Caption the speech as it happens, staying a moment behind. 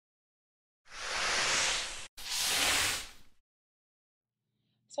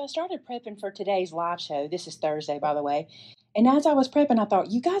So I started prepping for today's live show. This is Thursday, by the way. And as I was prepping, I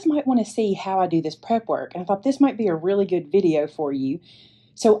thought, you guys might want to see how I do this prep work. And I thought this might be a really good video for you.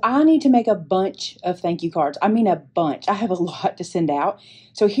 So I need to make a bunch of thank you cards. I mean, a bunch. I have a lot to send out.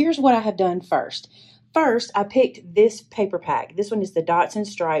 So here's what I have done first. First, I picked this paper pack. This one is the Dots and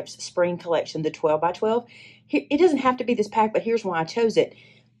Stripes Spring Collection, the 12 by 12. It doesn't have to be this pack, but here's why I chose it.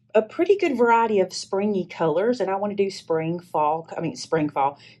 A pretty good variety of springy colors, and I want to do spring,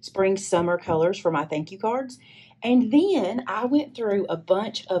 summer colors for my thank you cards. And then I went through a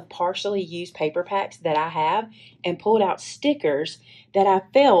bunch of partially used paper packs that I have and pulled out stickers that I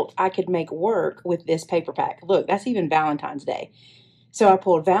felt I could make work with this paper pack. Look, that's even Valentine's Day. So I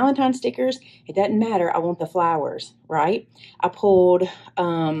pulled Valentine stickers. It doesn't matter. I want the flowers, right? I pulled,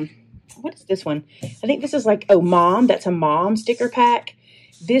 what is this one? I think this is like, oh, Mom. That's a Mom sticker pack.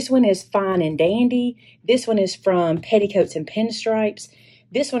 This one is Fine and Dandy. This one is from Petticoats and Pinstripes.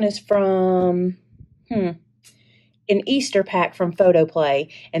 This one is from, an Easter pack from Photo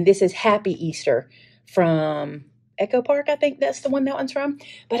Play. And this is Happy Easter from Echo Park. I think that's the one that one's from.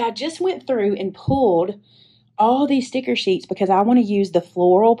 But I just went through and pulled all these sticker sheets because I want to use the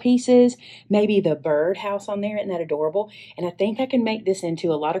floral pieces, maybe the birdhouse on there. Isn't that adorable? And I think I can make this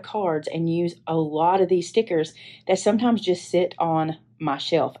into a lot of cards and use a lot of these stickers that sometimes just sit on my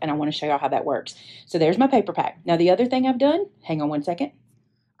shelf, and I want to show y'all how that works. So there's my paper pack. Now the other thing I've done, hang on one second.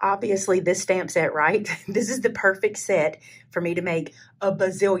 Obviously this stamp set, right? This is the perfect set for me to make a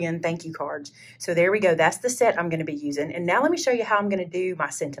bazillion thank you cards. So there we go. That's the set I'm going to be using. And now let me show you how I'm going to do my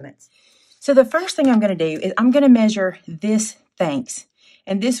sentiments. So the first thing I'm going to do is I'm going to measure this thanks.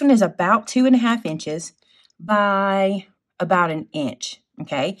 And this one is about 2.5 inches by about 1 inch.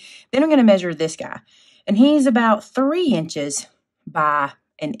 Okay. Then I'm going to measure this guy. And he's about 3 inches by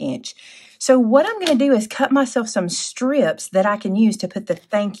 1 inch. So what I'm going to do is cut myself some strips that I can use to put the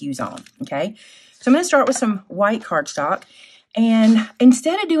thank yous on. Okay. So I'm going to start with some white cardstock. And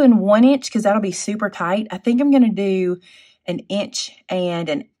instead of doing 1 inch, because that'll be super tight, I think I'm going to do 1 inch and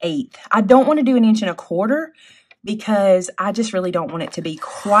 1/8. I don't want to do 1 1/4 inches because I just really don't want it to be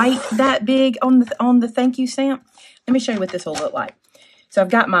quite that big on the thank you stamp. Let me show you what this will look like. So I've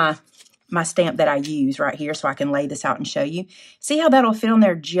got my stamp that I use right here so I can lay this out and show you. See how that'll fit on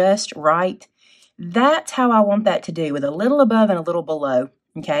there just right? That's how I want that to do, with a little above and a little below.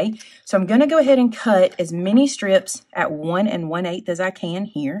 Okay, so I'm going to go ahead and cut as many strips at 1 1/8 as I can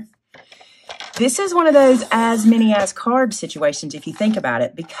here. This is one of those as many as cards situations if you think about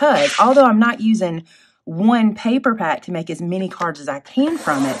it, because although I'm not using one paper pack to make as many cards as I can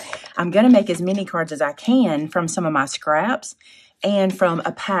from it, I'm going to make as many cards as I can from some of my scraps and from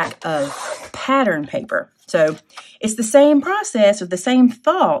a pack of pattern paper. So it's the same process with the same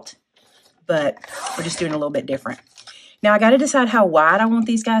thought, but we're just doing a little bit different. Now I got to decide how wide I want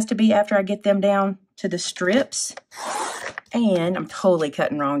these guys to be after I get them down to the strips. And I'm totally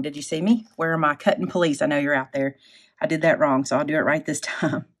cutting wrong. Did you see me? Where are my cutting police? I know you're out there. I did that wrong, so I'll do it right this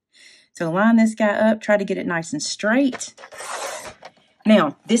time. So line this guy up, try to get it nice and straight.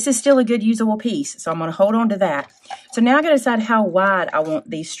 Now, this is still a good usable piece, so I'm going to hold on to that. So now I got to decide how wide I want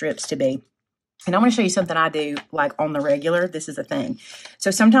these strips to be. And I'm going to show you something I do like on the regular. This is a thing.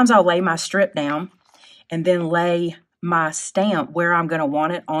 So sometimes I'll lay my strip down and then lay my stamp where I'm going to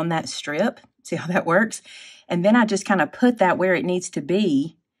want it on that strip. See how that works? And then I just kind of put that where it needs to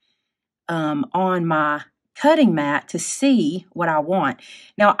be on my cutting mat to see what I want.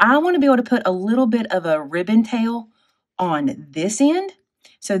 Now, I want to be able to put a little bit of a ribbon tail on this end.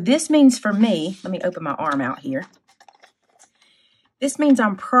 So this means for me, let me open my arm out here. This means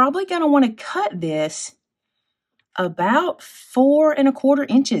I'm probably going to want to cut this about 4 1/4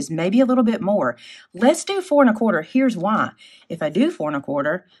 inches, maybe a little bit more. Let's do 4 1/4. Here's why. If I do 4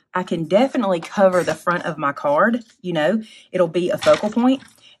 1/4, I can definitely cover the front of my card. You know, it'll be a focal point,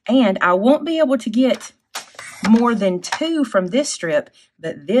 and I won't be able to get more than 2 from this strip,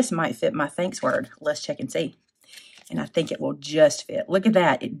 but this might fit my thanks word. Let's check and see. And I think it will just fit. Look at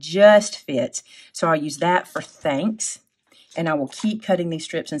that. It just fits. So I'll use that for thanks, and I will keep cutting these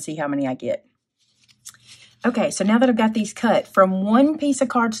strips and see how many I get. Okay, so now that I've got these cut from one piece of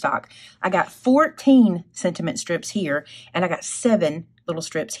cardstock, I got 14 sentiment strips here, and I got 7 little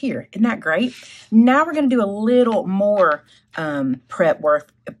strips here. Isn't that great? Now we're going to do a little more prep work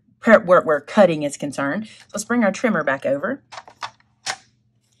where cutting is concerned. Let's bring our trimmer back over.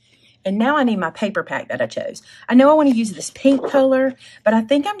 And now I need my paper pack that I chose. I know I want to use this pink color, but I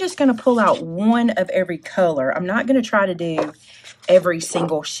think I'm just going to pull out one of every color. I'm not going to try to do every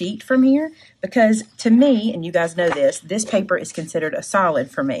single sheet from here because to me, and you guys know this paper is considered a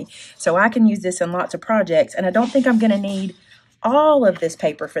solid for me. So I can use this in lots of projects, and I don't think I'm going to need all of this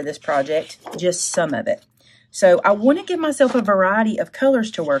paper for this project, just some of it. So I want to give myself a variety of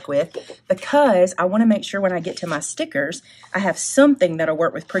colors to work with because I want to make sure when I get to my stickers, I have something that'll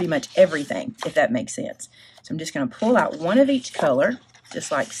work with pretty much everything, if that makes sense. So I'm just going to pull out one of each color,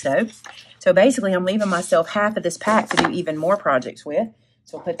 just like so. So basically, I'm leaving myself half of this pack to do even more projects with.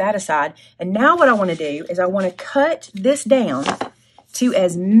 So I'll put that aside. And now what I want to do is I want to cut this down to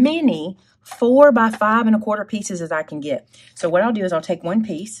as many 4 by 5 1/4 pieces as I can get. So what I'll do is I'll take one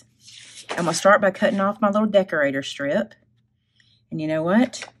piece. I'm going to start by cutting off my little decorator strip. And you know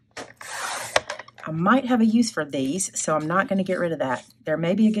what? I might have a use for these, so I'm not going to get rid of that. There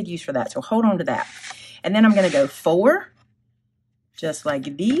may be a good use for that, so hold on to that. And then I'm going to go 4, just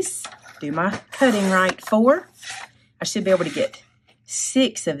like these. Do my cutting right, 4. I should be able to get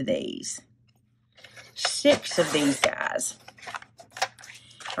 6 of these. 6 of these guys.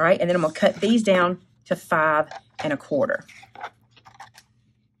 All right, and then I'm going to cut these down to 5 1/4.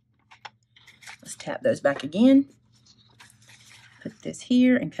 Let's tap those back again. Put this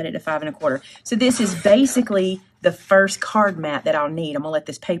here and cut it to 5 1/4. So this is basically the first card mat that I'll need. I'm going to let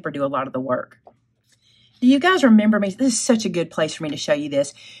this paper do a lot of the work. Do you guys remember me? This is such a good place for me to show you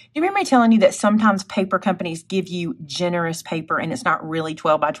this. Do you remember me telling you that sometimes paper companies give you generous paper and it's not really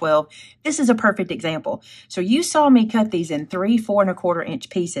 12 by 12? This is a perfect example. So you saw me cut these in 3 4 1/4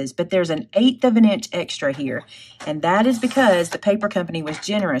 inch pieces, but there's an 1/8 of an inch extra here. And that is because the paper company was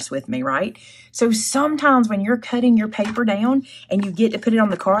generous with me, right? So sometimes when you're cutting your paper down and you get to put it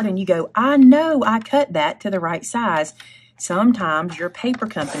on the card and you go, I know I cut that to the right size. Sometimes your paper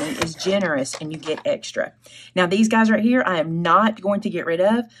company is generous and you get extra. Now these guys right here, I am not going to get rid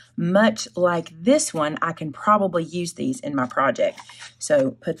of. Much like this one, I can probably use these in my project.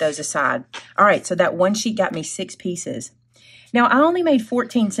 So put those aside. All right, so that one sheet got me 6 pieces. Now I only made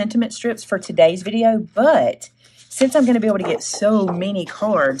 14 sentiment strips for today's video, but since I'm going to be able to get so many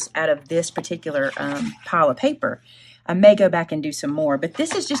cards out of this particular pile of paper, I may go back and do some more. But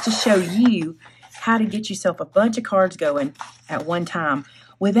this is just to show you how to get yourself a bunch of cards going at one time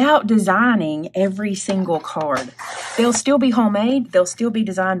without designing every single card. They'll still be homemade, they'll still be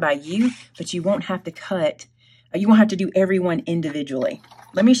designed by you, but you won't have to cut, you won't have to do every one individually.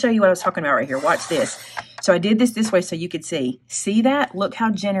 Let me show you what I was talking about right here. Watch this. So I did this way so you could see. See that? Look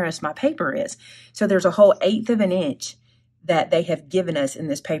how generous my paper is. So there's a whole 1/8 of an inch that they have given us in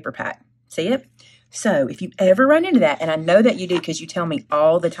this paper pack. See it? So if you ever run into that, and I know that you do because you tell me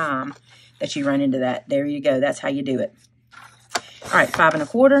all the time that you run into that. There you go. That's how you do it. All right, 5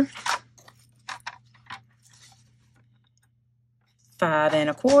 1/4. 5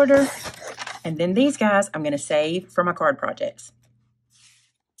 1/4. And then these guys I'm going to save for my card projects.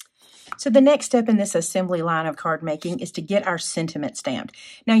 So the next step in this assembly line of card making is to get our sentiment stamped.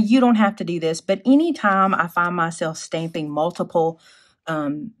 Now you don't have to do this, but anytime I find myself stamping multiple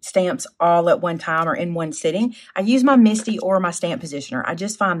stamps all at one time or in one sitting, I use my MISTI or my stamp positioner. I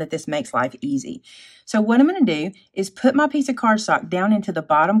just find that this makes life easy. So what I'm going to do is put my piece of cardstock down into the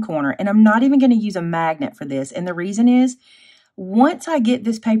bottom corner, and I'm not even going to use a magnet for this. And the reason is, once I get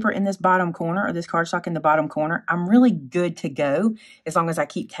this paper in this bottom corner, or this cardstock in the bottom corner, I'm really good to go as long as I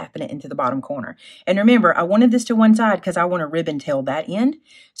keep tapping it into the bottom corner. And remember, I wanted this to one side because I want to ribbon tail that end.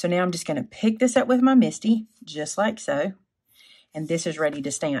 So now I'm just going to pick this up with my MISTI, just like so. And this is ready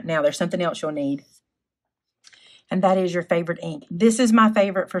to stamp. Now, there's something else you'll need, and that is your favorite ink. This is my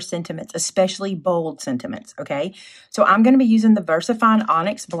favorite for sentiments, especially bold sentiments, okay? So I'm going to be using the VersaFine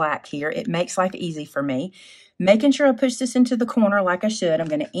Onyx Black here. It makes life easy for me. Making sure I push this into the corner like I should, I'm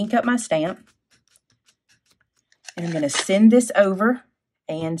going to ink up my stamp, and I'm going to send this over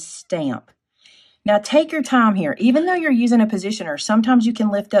and stamp. Now, take your time here. Even though you're using a positioner, sometimes you can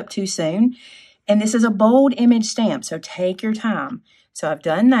lift up too soon. And this is a bold image stamp, so take your time. So I've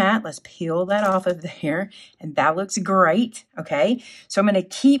done that. Let's peel that off of there, and that looks great, okay? So I'm going to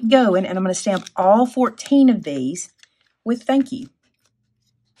keep going, and I'm going to stamp all 14 of these with thank you.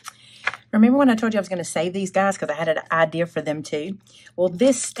 Remember when I told you I was going to save these guys because I had an idea for them too? Well,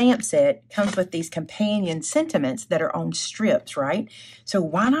 this stamp set comes with these companion sentiments that are on strips, right? So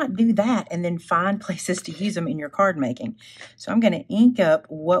why not do that and then find places to use them in your card making? So I'm going to ink up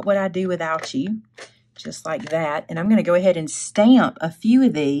What Would I Do Without You, just like that. And I'm going to go ahead and stamp a few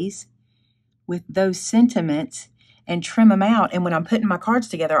of these with those sentiments and trim them out. And when I'm putting my cards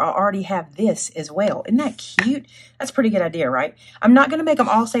together, I already have this as well. Isn't that cute? That's a pretty good idea, right? I'm not going to make them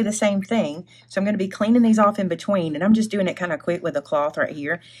all say the same thing. So I'm going to be cleaning these off in between. And I'm just doing it kind of quick with a cloth right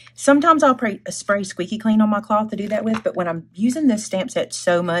here. Sometimes I'll spray squeaky clean on my cloth to do that with. But when I'm using this stamp set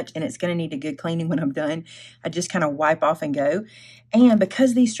so much, and it's going to need a good cleaning when I'm done, I just kind of wipe off and go. And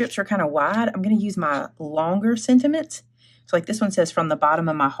because these strips are kind of wide, I'm going to use my longer sentiments. So like this one says from the bottom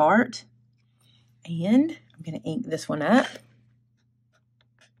of my heart. And I'm going to ink this one up.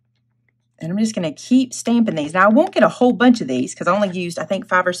 And I'm just going to keep stamping these. Now, I won't get a whole bunch of these because I only used, I think,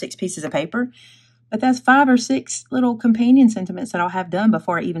 5 or 6 pieces of paper. But that's 5 or 6 little companion sentiments that I'll have done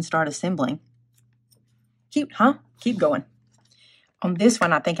before I even start assembling. Cute, huh? Keep going. On this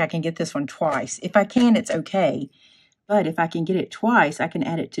one, I think I can get this one twice. If I can, it's okay. But if I can get it twice, I can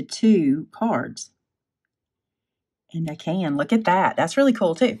add it to 2 cards. And I can. Look at that. That's really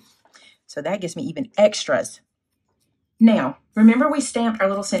cool, too. So that gives me even extras. Now, remember we stamped our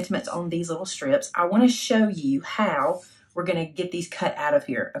little sentiments on these little strips. I want to show you how we're going to get these cut out of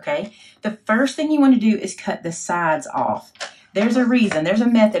here, okay? The first thing you want to do is cut the sides off. There's a reason. There's a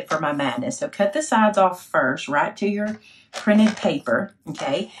method for my madness. So cut the sides off first, right to your printed paper,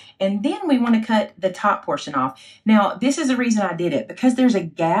 okay? And then we want to cut the top portion off. Now, this is the reason I did it. Because there's a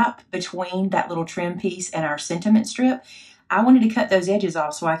gap between that little trim piece and our sentiment strip, I wanted to cut those edges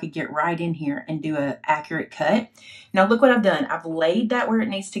off so I could get right in here and do an accurate cut. Now look what I've done. I've laid that where it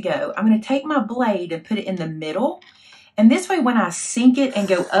needs to go. I'm going to take my blade and put it in the middle. And this way when I sink it and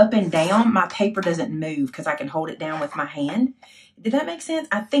go up and down, my paper doesn't move because I can hold it down with my hand. Did that make sense?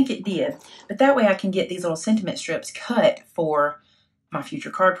 I think it did. But that way I can get these little sentiment strips cut for my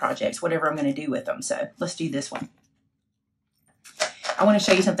future card projects, whatever I'm going to do with them. So let's do this one. I want to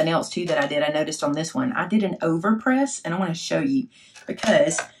show you something else too that I did. I noticed on this one, I did an overpress, and I want to show you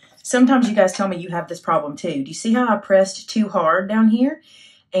because sometimes you guys tell me you have this problem too. Do you see how I pressed too hard down here?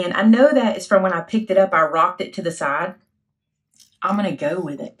 And I know that is from when I picked it up, I rocked it to the side. I'm going to go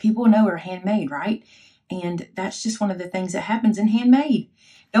with it. People know we're handmade, right? And that's just one of the things that happens in handmade.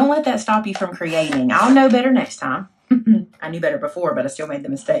 Don't let that stop you from creating. I'll know better next time. I knew better before, but I still made the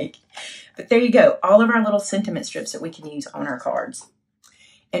mistake. But there you go. All of our little sentiment strips that we can use on our cards.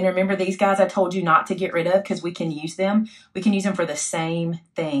 And remember these guys I told you not to get rid of because we can use them. We can use them for the same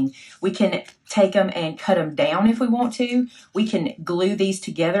thing. We can take them and cut them down if we want to. We can glue these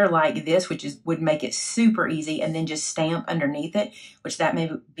together like this, which would make it super easy, and then just stamp underneath it, which that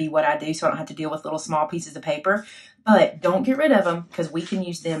may be what I do so I don't have to deal with little small pieces of paper. But don't get rid of them because we can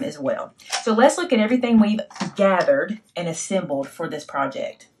use them as well. So let's look at everything we've gathered and assembled for this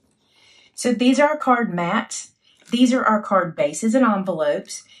project. So these are our card mats. These are our card bases and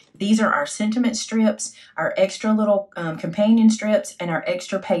envelopes. These are our sentiment strips, our extra little companion strips, and our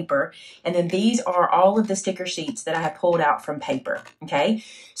extra paper. And then these are all of the sticker sheets that I have pulled out from paper, okay?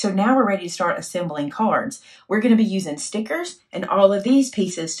 So now we're ready to start assembling cards. We're going to be using stickers and all of these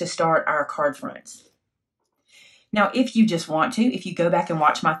pieces to start our card fronts. Now, if you just want to, if you go back and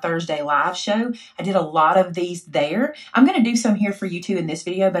watch my Thursday live show, I did a lot of these there. I'm going to do some here for you too in this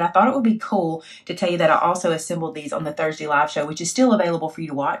video, but I thought it would be cool to tell you that I also assembled these on the Thursday live show, which is still available for you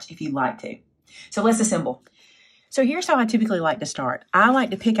to watch if you'd like to. So let's assemble. So here's how I typically like to start. I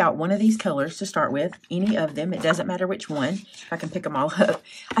like to pick out one of these colors to start with, any of them. It doesn't matter which one, if I can pick them all up.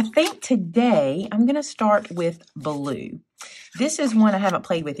 I think today I'm going to start with blue. This is one I haven't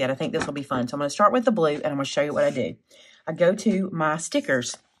played with yet. I think this will be fun. So I'm going to start with the blue, and I'm going to show you what I do. I go to my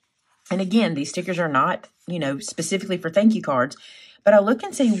stickers. And again, these stickers are not, specifically for thank you cards. But I look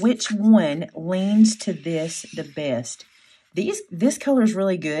and see which one leans to this the best. This color is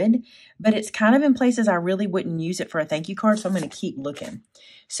really good, but it's kind of in places I really wouldn't use it for a thank you card, so I'm going to keep looking.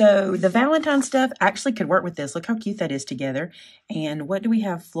 So the Valentine stuff actually could work with this. Look how cute that is together. And what do we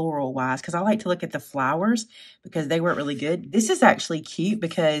have floral-wise? Because I like to look at the flowers because they work really good. This is actually cute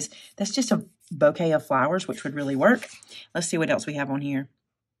because that's just a bouquet of flowers, which would really work. Let's see what else we have on here.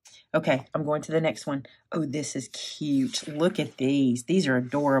 Okay, I'm going to the next one. Oh, this is cute. Look at these. These are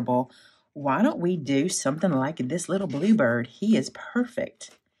adorable. Why don't we do something like this little bluebird? He is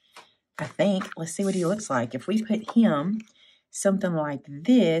perfect, I think. Let's see what he looks like. If we put him something like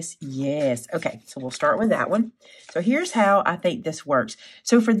this, yes. Okay, so we'll start with that one. So here's how I think this works.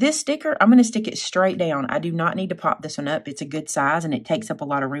 So for this sticker, I'm going to stick it straight down. I do not need to pop this one up. It's a good size, and it takes up a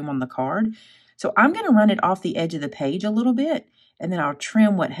lot of room on the card. So I'm going to run it off the edge of the page a little bit, and then I'll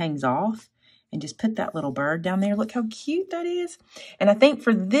trim what hangs off and just put that little bird down there. Look how cute that is. And I think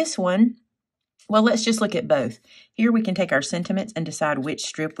for this one, well, let's just look at both. Here we can take our sentiments and decide which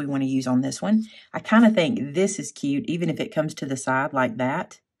strip we want to use on this one. I kind of think this is cute, even if it comes to the side like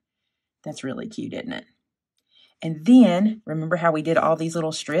that. That's really cute, isn't it? And then, remember how we did all these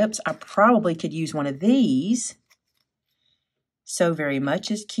little strips? I probably could use one of these. So Very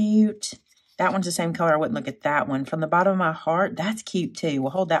Much is cute. That one's the same color. I wouldn't look at that one. From the Bottom of My Heart, that's cute too.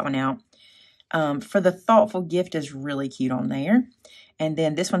 We'll hold that one out. For the Thoughtful Gift is really cute on there. And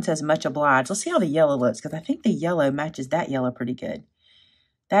then this one says Much Obliged. Let's see how the yellow looks because I think the yellow matches that yellow pretty good.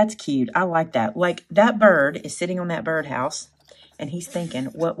 That's cute. I like that. Like that bird is sitting on that birdhouse and he's thinking,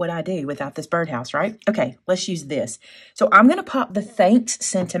 what would I do without this birdhouse, right? Okay, let's use this. So I'm going to pop the thanks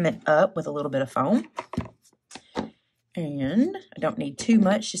sentiment up with a little bit of foam. And I don't need too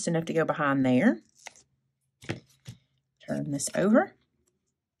much, just enough to go behind there. Turn this over.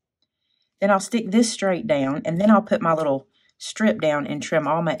 Then I'll stick this straight down, and then I'll put my little strip down and trim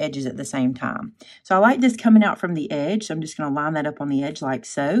all my edges at the same time. So I like this coming out from the edge, so I'm just going to line that up on the edge like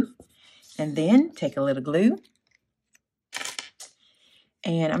so. And then take a little glue.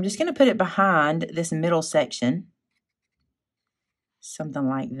 And I'm just going to put it behind this middle section. Something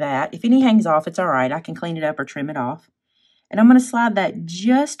like that. If any hangs off, it's all right. I can clean it up or trim it off. And I'm going to slide that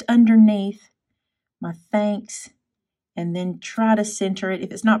just underneath my thanks and then try to center it.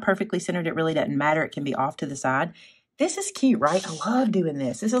 If it's not perfectly centered, it really doesn't matter. It can be off to the side. This is cute, right? I love doing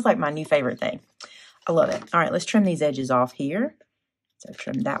this. This is like my new favorite thing. I love it. All right, let's trim these edges off here. So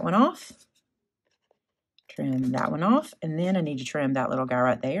trim that one off. Trim that one off. And then I need to trim that little guy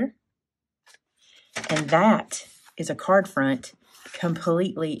right there. And that is a card front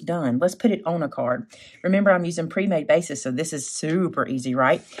completely done. Let's put it on a card. Remember, I'm using pre-made bases, so this is super easy,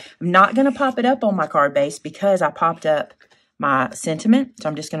 right? I'm not going to pop it up on my card base because I popped up my sentiment, so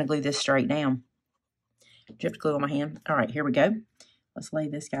I'm just going to glue this straight down. Dripped glue on my hand. All right, here we go. Let's lay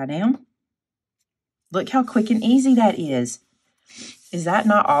this guy down. Look how quick and easy that is. Is that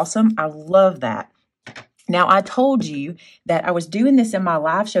not awesome? I love that. Now, I told you that I was doing this in my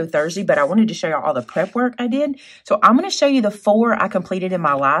live show Thursday, but I wanted to show you all the prep work I did. So I'm going to show you the 4 I completed in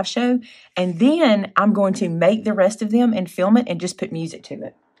my live show, and then I'm going to make the rest of them and film it and just put music to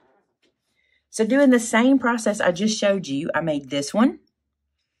it. So doing the same process I just showed you, I made this one.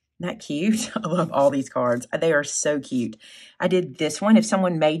 Isn't that cute? I love all these cards. They are so cute. I did this one. If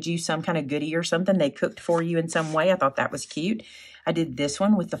someone made you some kind of goodie or something, they cooked for you in some way, I thought that was cute. I did this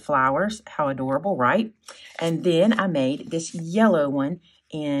one with the flowers. How adorable, right? And then I made this yellow one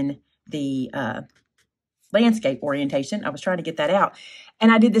in the landscape orientation. I was trying to get that out.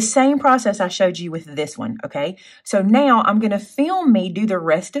 And I did the same process I showed you with this one, okay? So now I'm going to film me do the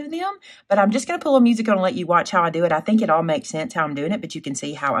rest of them, but I'm just going to pull a music on and let you watch how I do it. I think it all makes sense how I'm doing it, but you can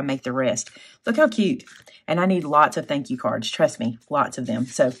see how I make the rest. Look how cute. And I need lots of thank you cards. Trust me, lots of them.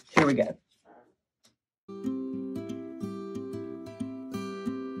 So here we go.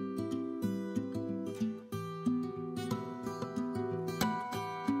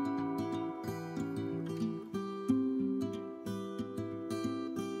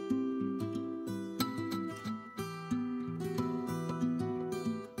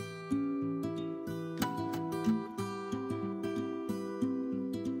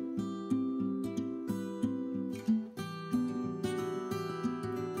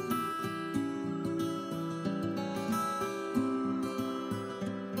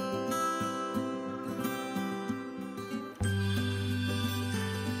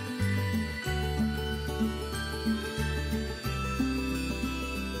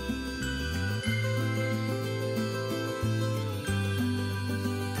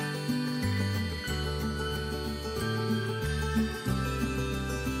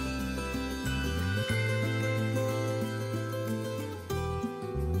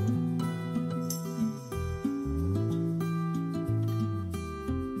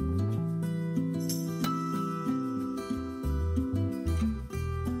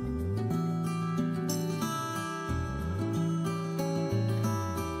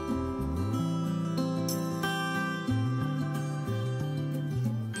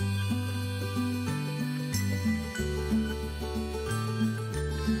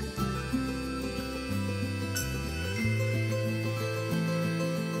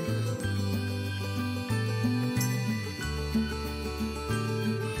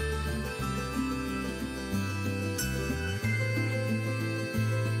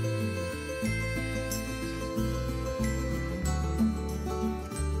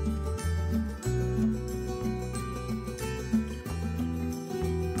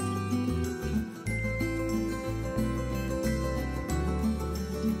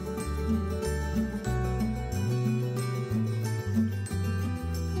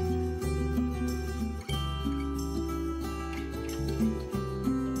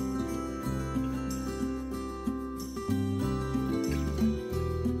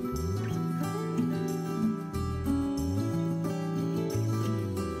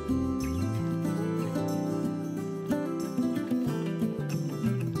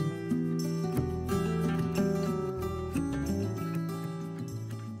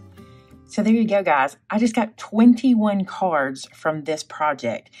 So there you go, guys. I just got 21 cards from this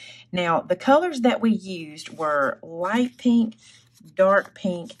project. Now, the colors that we used were light pink, dark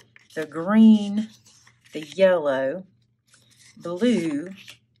pink, the green, the yellow, blue,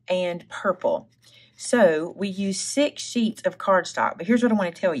 and purple. So we use 6 sheets of cardstock, but here's what I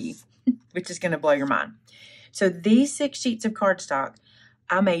want to tell you, which is going to blow your mind. So these 6 sheets of cardstock,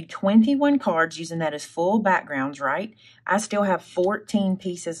 I made 21 cards using that as full backgrounds, right? I still have 14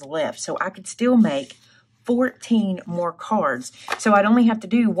 pieces left, so I could still make 14 more cards. So I'd only have to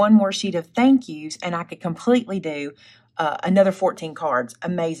do 1 more sheet of thank yous, and I could completely do another 14 cards.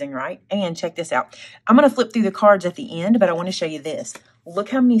 Amazing, right? And check this out. I'm going to flip through the cards at the end, but I want to show you this. Look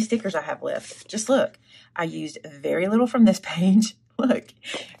how many stickers I have left. Just look. I used very little from this page. Look,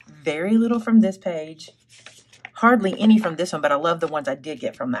 very little from this page. Hardly any from this one, but I love the ones I did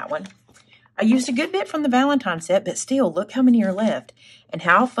get from that one. I used a good bit from the Valentine set, but still, look how many are left. And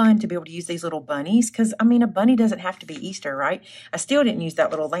how fun to be able to use these little bunnies, because, I mean, a bunny doesn't have to be Easter, right? I still didn't use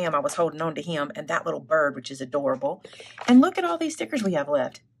that little lamb. I was holding on to him, and that little bird, which is adorable. And look at all these stickers we have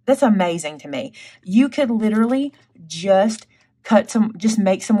left. That's amazing to me. You could literally just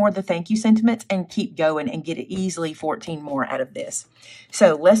make some more of the thank you sentiments and keep going and get easily 14 more out of this.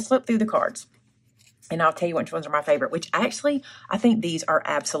 So let's flip through the cards. And I'll tell you which ones are my favorite, which actually, I think these are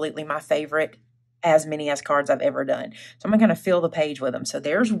absolutely my favorite as many as cards I've ever done. So I'm going to fill the page with them. So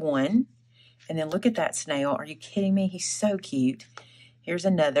there's one. And then look at that snail. Are you kidding me? He's so cute. Here's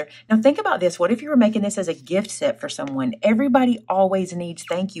another. Now think about this. What if you were making this as a gift set for someone? Everybody always needs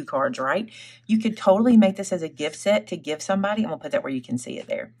thank you cards, right? You could totally make this as a gift set to give somebody. I'm going to put that where you can see it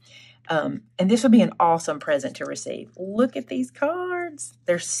there. And this would be an awesome present to receive. Look at these cards.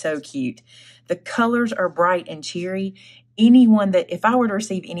 They're so cute. The colors are bright and cheery. Anyone that, if I were to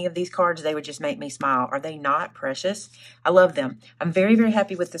receive any of these cards, they would just make me smile. Are they not precious? I love them. I'm very, very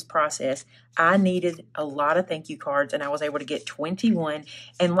happy with this process. I needed a lot of thank you cards, and I was able to get 21.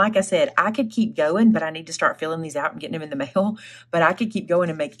 And like I said, I could keep going, but I need to start filling these out and getting them in the mail. But I could keep going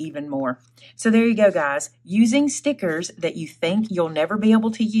and make even more. So there you go, guys. Using stickers that you think you'll never be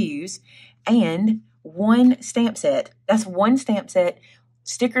able to use, and 1 stamp set. That's 1 stamp set.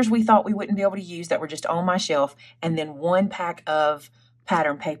 Stickers we thought we wouldn't be able to use that were just on my shelf, and then 1 pack of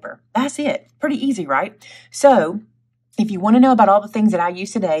pattern paper. That's it. Pretty easy, right? So if you want to know about all the things that I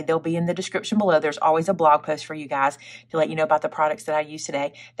use today, they'll be in the description below. There's always a blog post for you guys to let you know about the products that I use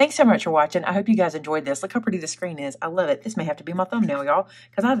today. Thanks so much for watching. I hope you guys enjoyed this. Look how pretty the screen is. I love it. This may have to be my thumbnail, y'all,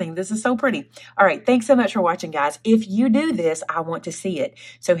 because I think this is so pretty. All right. Thanks so much for watching, guys. If you do this, I want to see it.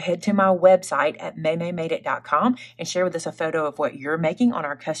 So head to my website at maymaymadeit.com and share with us a photo of what you're making on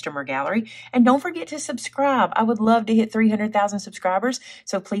our customer gallery. And don't forget to subscribe. I would love to hit 300,000 subscribers.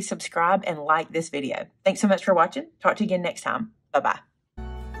 So please subscribe and like this video. Thanks so much for watching. Talk to you again next time. Bye-bye.